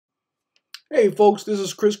Hey folks, this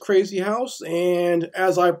is Chris Crazy House, and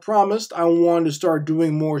as I promised, I wanted to start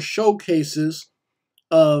doing more showcases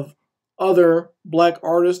of other black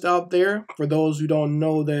artists out there. For those who don't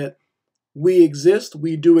know that we exist,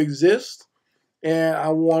 we do exist, and I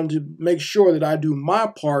wanted to make sure that I do my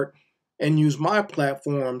part and use my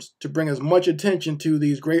platforms to bring as much attention to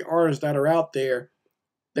these great artists that are out there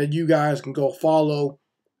that you guys can go follow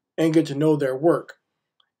and get to know their work.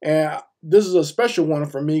 And this is a special one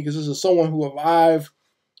for me because this is someone who I've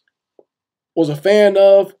was a fan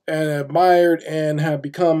of and admired and have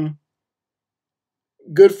become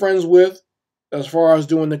good friends with as far as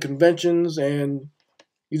doing the conventions, and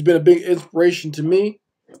he's been a big inspiration to me,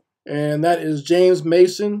 and that is James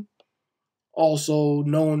Mason, also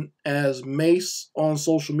known as Mace on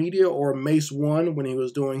social media, or Mace One when he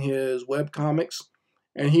was doing his web comics,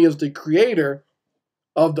 and he is the creator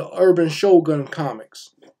of the Urban Shogun comics.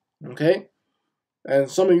 Okay, and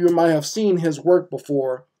some of you might have seen his work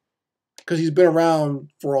before because he's been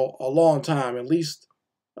around for a long time, at least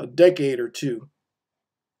a decade or two.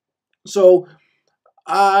 So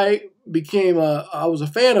I was a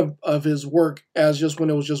fan of his work as just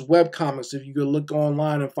when it was just web comics. If you could look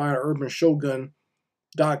online and find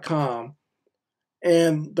urbanshogun.com.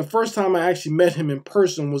 And the first time I actually met him in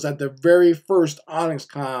person was at the very first Onyx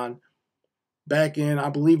Con back in, I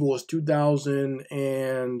believe it was 2000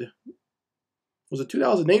 and was it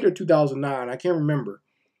 2008 or 2009? I can't remember.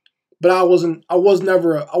 But I wasn't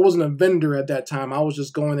a vendor at that time. I was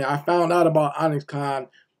just going there. I found out about Onyx Con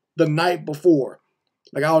the night before.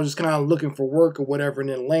 Like, I was just kind of looking for work or whatever in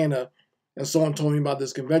Atlanta, and someone told me about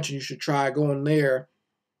this convention. You should try going there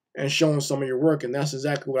and showing some of your work, and that's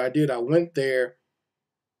exactly what I did. I went there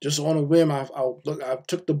just on a whim. I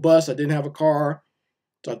took the bus. I didn't have a car,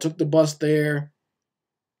 so I took the bus there.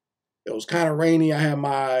 It was kind of rainy. I had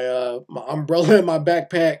my umbrella in my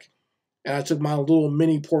backpack, and I took my little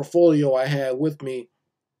mini portfolio I had with me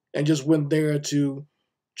and just went there to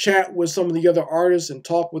chat with some of the other artists and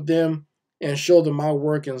talk with them and show them my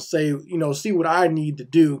work and say, see what I need to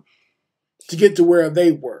do to get to where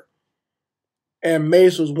they were. And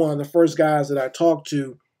Mace was one of the first guys that I talked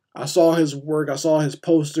to. I saw his work, I saw his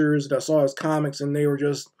posters, and I saw his comics, and they were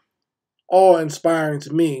just all inspiring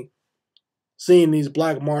to me, seeing these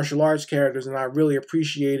black martial arts characters, and I really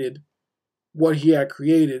appreciated what he had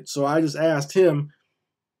created. So I just asked him,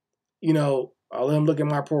 I let him look at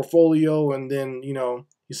my portfolio, and then, he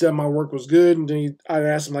said my work was good, and then I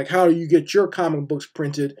asked him, like, how do you get your comic books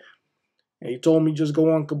printed? And he told me just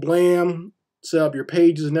go on Kablam, set up your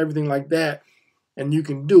pages and everything like that, and you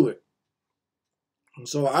can do it. And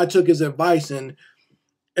so I took his advice, and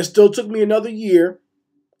it still took me another year,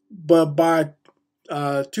 but by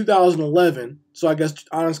 2011, so I guess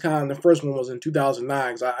OnyxCon, the first one was in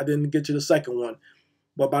 2009, because I didn't get to the second one.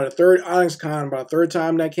 But by the third OnyxCon, by the third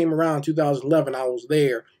time that came around, 2011, I was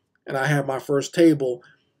there, and I had my first table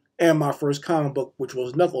and my first comic book, which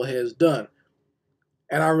was Knuckleheads, done.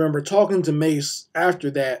 And I remember talking to Mace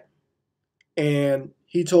after that, and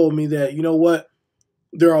he told me that, you know what,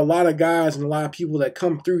 there are a lot of guys and a lot of people that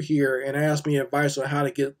come through here and ask me advice on how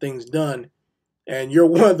to get things done, and you're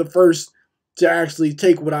one of the first to actually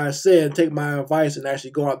take what I said, take my advice, and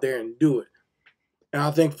actually go out there and do it. And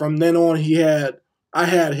I think from then on, I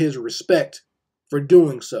had his respect for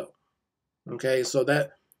doing so. Okay, so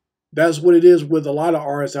that's what it is with a lot of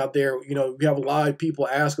artists out there. We have a lot of people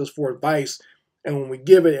ask us for advice, and when we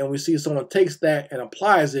give it and we see someone takes that and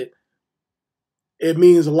applies it, it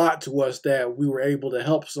means a lot to us that we were able to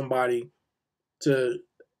help somebody to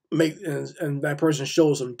make, and that person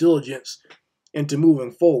shows some diligence into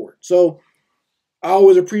moving forward. So I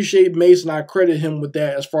always appreciate Mason. I credit him with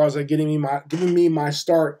that as far as giving me my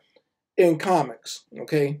start in comics.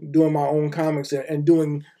 Okay, doing my own comics and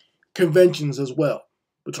doing conventions as well.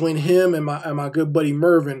 Between him and my good buddy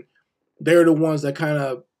Mervin, they're the ones that kind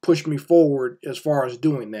of pushed me forward as far as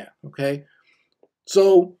doing that. Okay,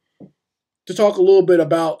 so to talk a little bit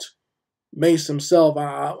about Mace himself,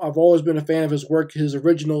 I've always been a fan of his work. His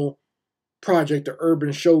original project, the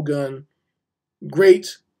Urban Shogun,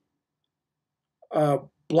 great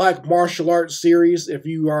black martial arts series. If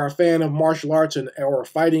you are a fan of martial arts or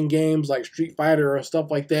fighting games like Street Fighter or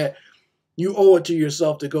stuff like that, you owe it to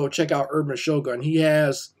yourself to go check out Urban Shogun. He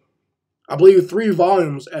has, I believe, 3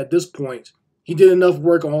 volumes at this point. He did enough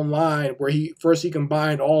work online where he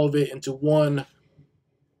combined all of it into one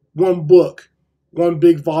book, one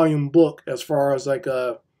big volume book as far as like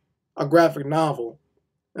a graphic novel.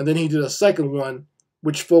 And then he did a second one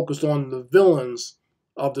which focused on the villains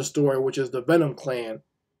of the story, which is the Venom Clan,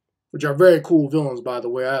 which are very cool villains, by the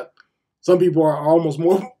way. Some people are almost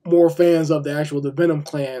more fans of the Venom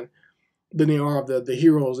Clan than they are of the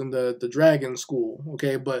heroes in the Dragon School.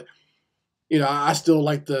 Okay, but I still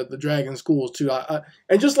like the Dragon Schools too.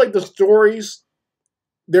 And just like the stories,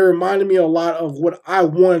 they reminded me a lot of what I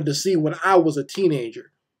wanted to see when I was a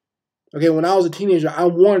teenager. Okay, when I was a teenager, I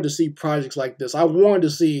wanted to see projects like this. I wanted to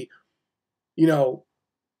see, you know,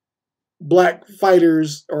 black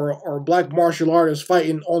fighters or black martial artists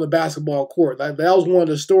fighting on the basketball court. That was one of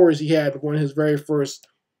the stories he had when his very first,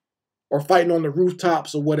 or fighting on the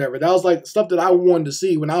rooftops or whatever. That was like stuff that I wanted to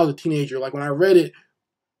see when I was a teenager. Like when I read it,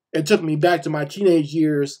 it took me back to my teenage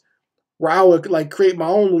years where I would like create my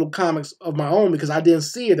own little comics of my own because I didn't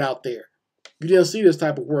see it out there. You didn't see this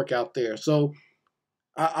type of work out there. So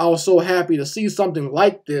I was so happy to see something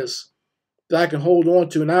like this that I can hold on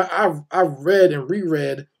to. And I've read and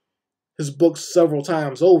reread his books several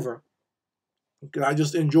times over. I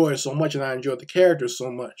just enjoy it so much, and I enjoy the characters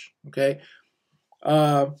so much. Okay,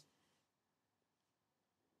 and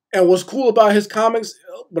what's cool about his comics,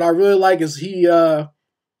 what I really like is he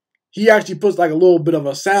actually puts like a little bit of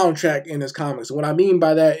a soundtrack in his comics. And what I mean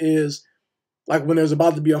by that is like when there's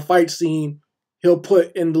about to be a fight scene, he'll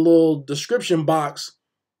put in the little description box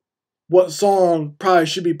what song probably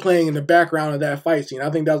should be playing in the background of that fight scene. I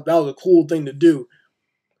think that was a cool thing to do.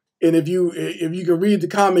 And if you can read the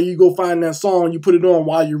comic, you go find that song, you put it on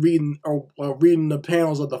while you're reading or reading the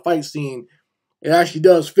panels of the fight scene. It actually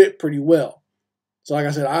does fit pretty well. So like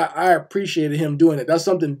I said, I appreciated him doing it. That's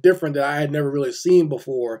something different that I had never really seen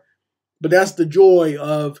before. But that's the joy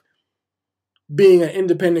of being an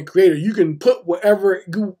independent creator. You can put whatever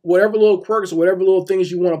little quirks or whatever little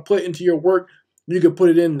things you want to put into your work, you can put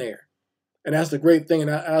it in there. And that's the great thing. And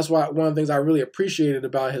that's why one of the things I really appreciated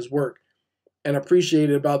about his work and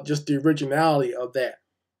appreciated about just the originality of that.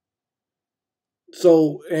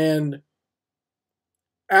 So, and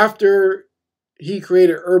after he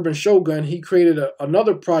created Urban Shogun, he created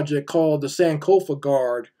another project called the Sankofa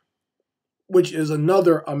Guard, which is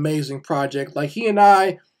another amazing project. Like he and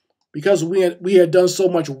I, because we had done so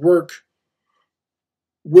much work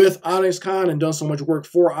with Onyx Con and done so much work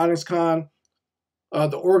for Onyx Con,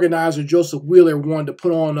 the organizer, Joseph Wheeler, wanted to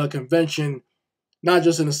put on a convention, not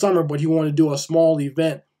just in the summer, but he wanted to do a small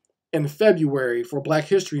event in February for Black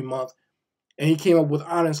History Month. And he came up with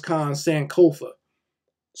Onyx Con Sankofa.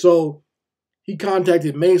 So he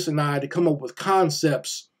contacted Mace and I to come up with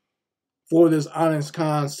concepts for this Onyx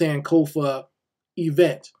Con Sankofa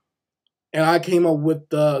event. And I came up with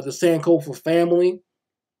the Sankofa family.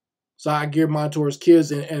 So I geared mine towards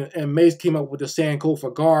kids. And Mace came up with the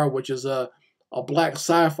Sankofa Guard, which is a black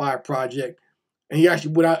sci-fi project. And he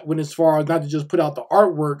actually went as far as not to just put out the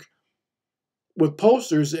artwork with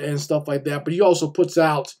posters and stuff like that, but he also puts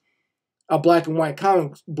out a black and white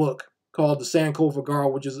comic book called the Sankofa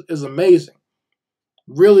Guard, which is amazing.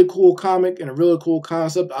 Really cool comic and a really cool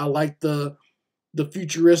concept. I like the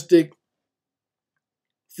futuristic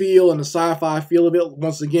feel and the sci-fi feel of it.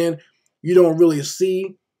 Once again, you don't really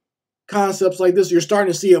see concepts like this. You're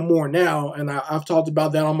starting to see it more now, and I've talked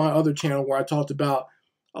about that on my other channel where I talked about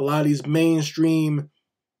a lot of these mainstream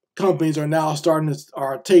companies are now starting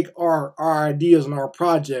to take our ideas and our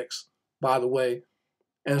projects, by the way,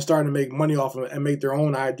 and starting to make money off of it and make their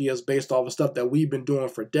own ideas based off of stuff that we've been doing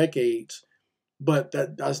for decades. But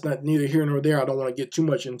that's not neither here nor there. I don't want to get too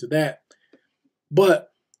much into that.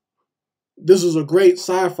 But this is a great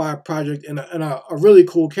sci-fi project and a really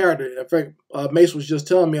cool character. In fact, Mace was just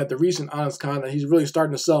telling me at the recent Onyx Con that he's really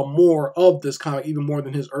starting to sell more of this comic, even more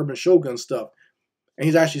than his Urban Shogun stuff. And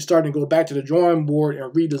he's actually starting to go back to the drawing board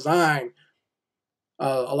and redesign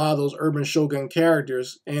a lot of those Urban Shogun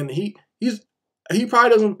characters. And he probably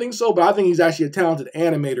doesn't think so, but I think he's actually a talented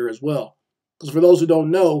animator as well. Because for those who don't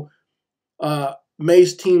know,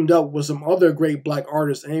 Mace teamed up with some other great black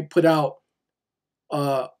artists, and they put out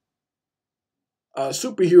a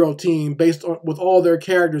superhero team based on with all their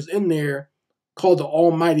characters in there called the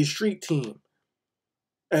Almighty Street Team.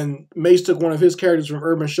 And Mace took one of his characters from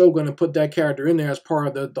Urban Shogun and put that character in there as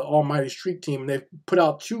part of the Almighty Street Team. And they put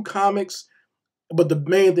out 2 comics, but the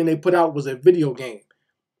main thing they put out was a video game.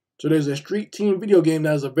 So there's a Street Team video game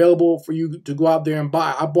that is available for you to go out there and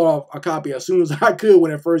buy. I bought a copy as soon as I could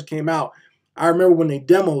when it first came out. I remember when they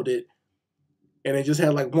demoed it, and they just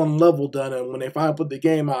had like 1 level done. And when they finally put the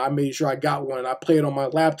game out, I made sure I got one. And I played on my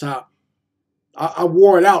laptop. I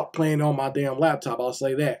wore it out playing on my damn laptop, I'll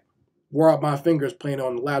say that. Wore out my fingers playing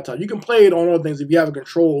on the laptop. You can play it on other things if you have a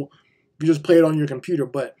control. You just play it on your computer.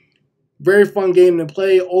 But very fun game to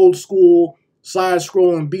play. Old school,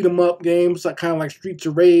 side-scrolling, beat-em-up games, kind of like Streets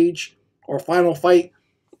of Rage or Final Fight.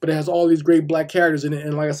 But it has all these great black characters in it.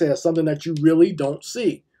 And like I said, it's something that you really don't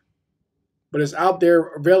see. But it's out there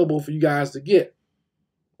available for you guys to get.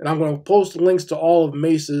 And I'm going to post links to all of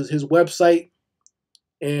Mace's, his website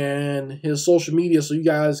and his social media, so you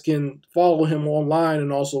guys can follow him online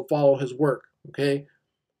and also follow his work. Okay,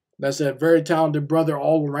 that's a very talented brother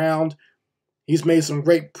all around. He's made some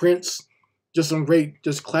great prints, just some great,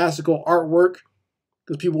 just classical artwork.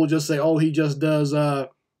 Because people will just say, "Oh, he just does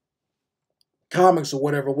comics or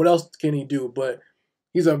whatever. What else can he do?" But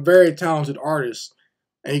he's a very talented artist,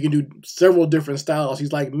 and he can do several different styles.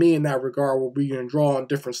 He's like me in that regard, where we can draw on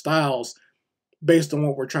different styles based on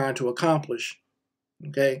what we're trying to accomplish.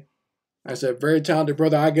 Okay, I said, very talented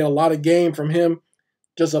brother. I get a lot of game from him,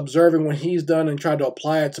 just observing what he's done and try to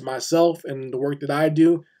apply it to myself and the work that I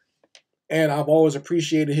do. And I've always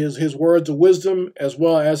appreciated his words of wisdom as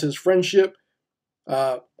well as his friendship.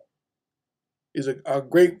 He's a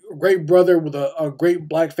great brother with a great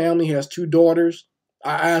black family. He has 2 daughters.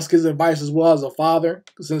 I ask his advice as well as a father,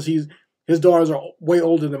 since his daughters are way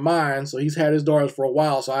older than mine, so he's had his daughters for a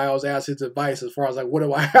while. So I always ask his advice as far as like, what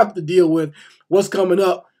do I have to deal with? What's coming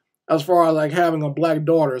up as far as like having a black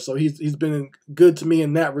daughter? So he's been good to me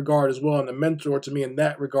in that regard as well, and a mentor to me in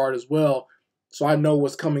that regard as well. So I know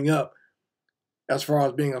what's coming up as far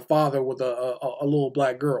as being a father with a little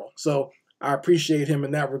black girl. So I appreciate him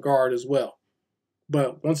in that regard as well.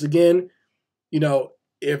 But once again, you know,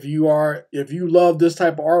 if you love this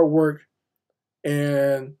type of artwork,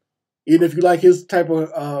 and even if you like his type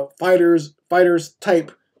of fighters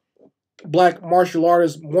type black martial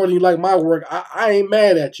artists more than you like my work, I ain't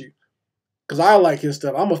mad at you, because I like his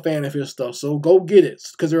stuff. I'm a fan of his stuff, so go get it,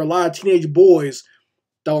 because there are a lot of teenage boys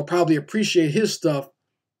that will probably appreciate his stuff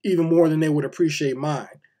even more than they would appreciate mine.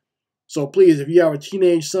 So please, if you have a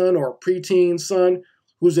teenage son or a preteen son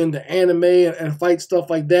who's into anime and fight stuff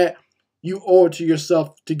like that, you owe it to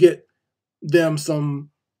yourself to get them some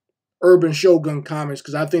Urban Shogun comics,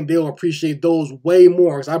 because I think they'll appreciate those way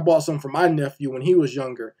more, because I bought some for my nephew when he was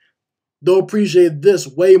younger. They'll appreciate this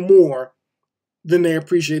way more than they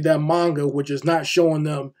appreciate that manga, which is not showing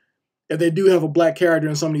them, if they do have a black character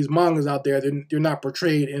in some of these mangas out there, they're not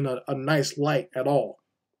portrayed in a nice light at all.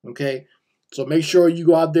 Okay? So make sure you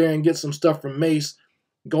go out there and get some stuff from Mace.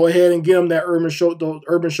 Go ahead and get them that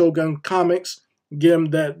Urban Shogun comics. Get them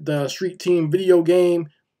the Street Team video game,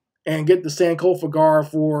 and get the Sankofa guard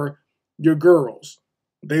for your girls.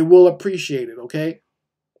 They will appreciate it, okay?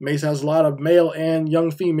 Mace has a lot of male and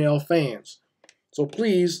young female fans. So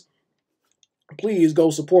please go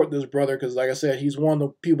support this brother, because like I said, he's one of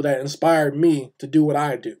the people that inspired me to do what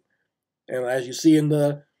I do. And as you see in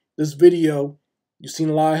this video, you've seen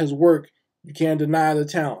a lot of his work. You can't deny the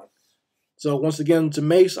talent. So once again, to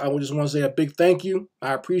Mace, I just want to say a big thank you.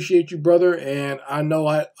 I appreciate you, brother, and I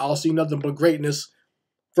know I'll see nothing but greatness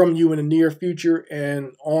from you in the near future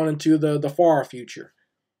and on into the far future.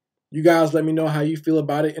 You guys let me know how you feel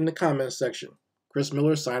about it in the comments section. Chris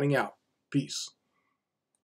Miller signing out. Peace.